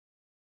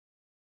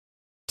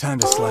Time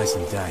to slice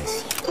and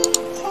dice.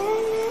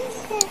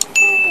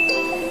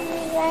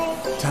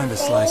 Time to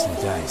slice and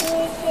dice.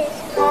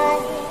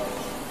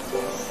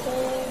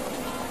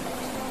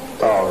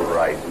 All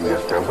right,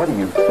 mister, what do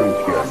you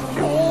think you're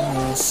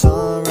doing?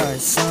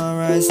 Sunrise,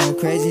 sunrise, no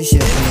crazy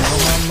shit on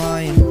my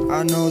mind.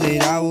 I know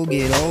that I will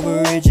get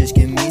over it, just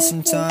give me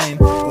some time.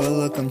 But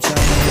look, I'm trying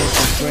to hit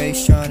the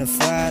brakes, trying to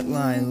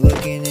flatline.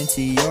 Looking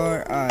into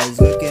your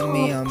eyes, look at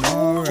me, I'm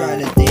alright. Try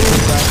to think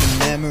about the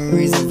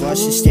memories of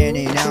us just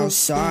standing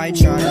outside,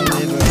 trying to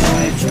live a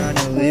life, trying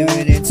to live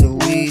it until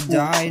we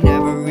die.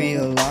 Never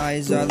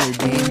realize other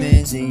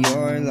demons in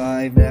your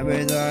life.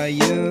 Never thought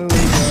you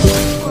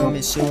would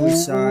commit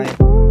suicide.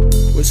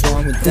 What's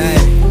wrong with that?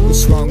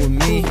 What's wrong with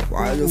me?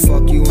 Why the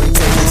fuck you ain't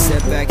take a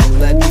step back and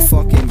let me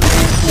fucking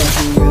breathe? Don't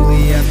you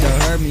really have to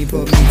hurt me?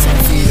 Put me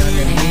 10 feet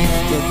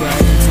underneath. Look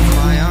right into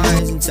my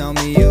eyes and tell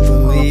me you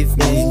believe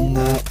me.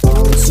 Not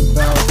all it's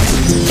about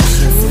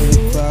shit for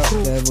the clout.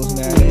 Devil's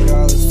mad at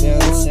all his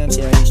failed attempts.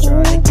 Yeah, he's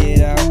trying to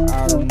get out.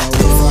 I don't know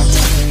if I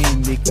can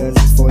scream because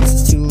his voice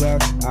is too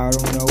loud. I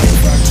don't know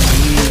if I can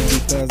leave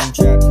because I'm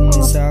trapped in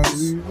this house.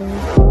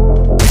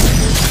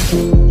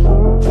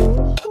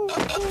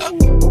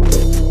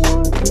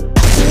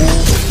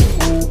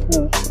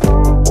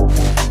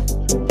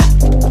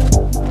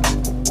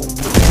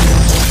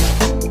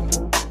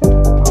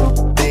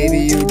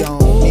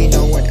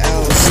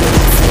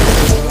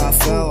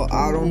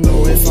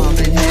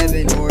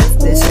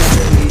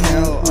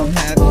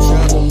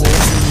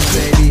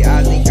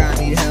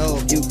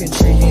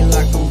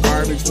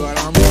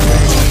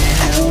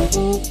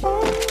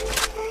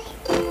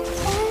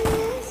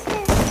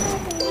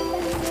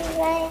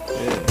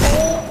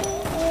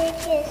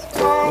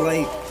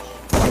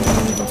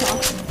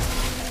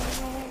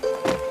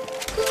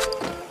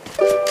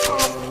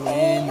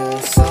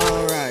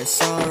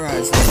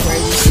 Sunrise, no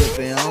crazy shit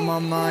been on my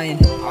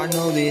mind. I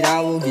know that I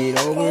will get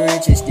over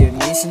it, just give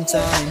me some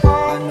time.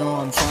 I know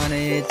I'm trying to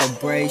hit the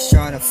brakes,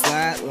 trying to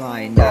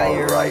flatline. Now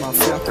you're on my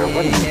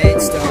fucking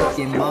head, stuck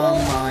in my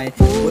mind.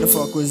 What the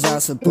fuck was I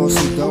supposed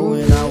to go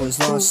when I was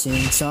lost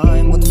in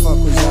time? What the fuck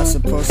was I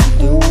supposed to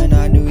do when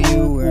I knew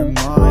you were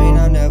mine?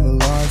 I never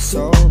lost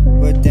hope,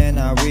 but then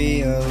I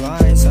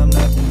realized I'm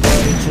nothing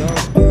but a joke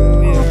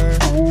through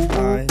your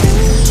eyes.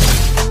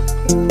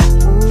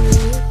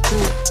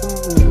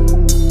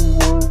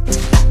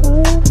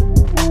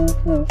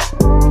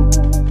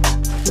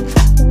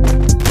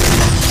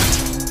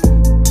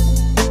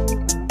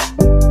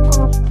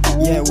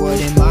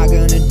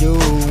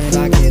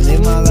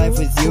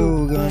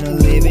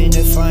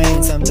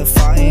 I'm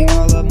defying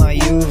all of my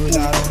youth.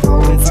 I don't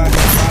know if I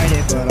can fight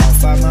it, but I'll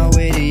fight my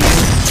way to you.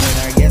 And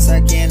I guess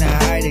I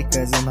cannot hide it,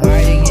 cause I'm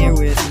hiding here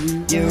with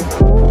you.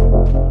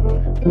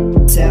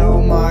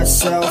 Tell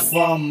myself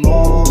I'm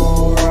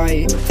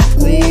alright,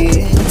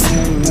 leading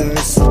to the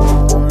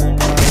sunrise.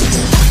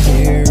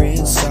 Here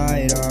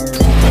inside our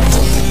eyes.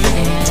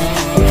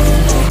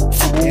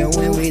 And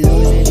when we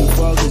lose into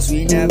focus,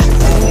 we never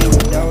really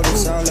would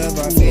notice all of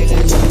our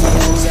feelings and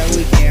emotions that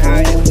we can't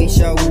hide and we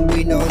show when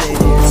we know that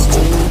it's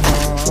too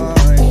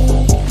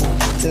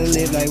to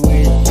live like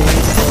we're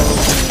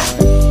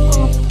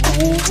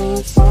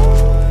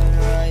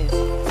sunrise,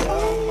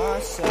 tell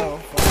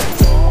myself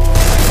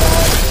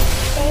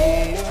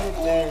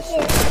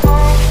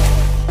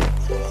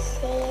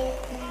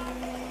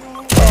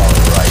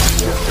Alright,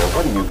 mister,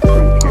 what do you think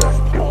you're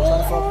doing?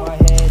 Trying to fuck my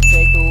head,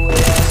 take away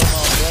all of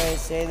my bread.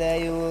 Say that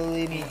you will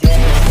leave me dead.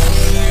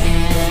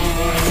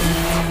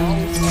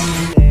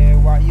 There,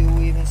 why you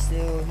even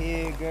still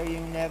here? Girl, you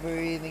never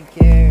even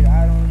cared.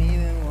 I don't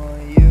even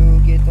want you.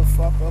 Get the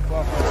fuck up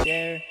off my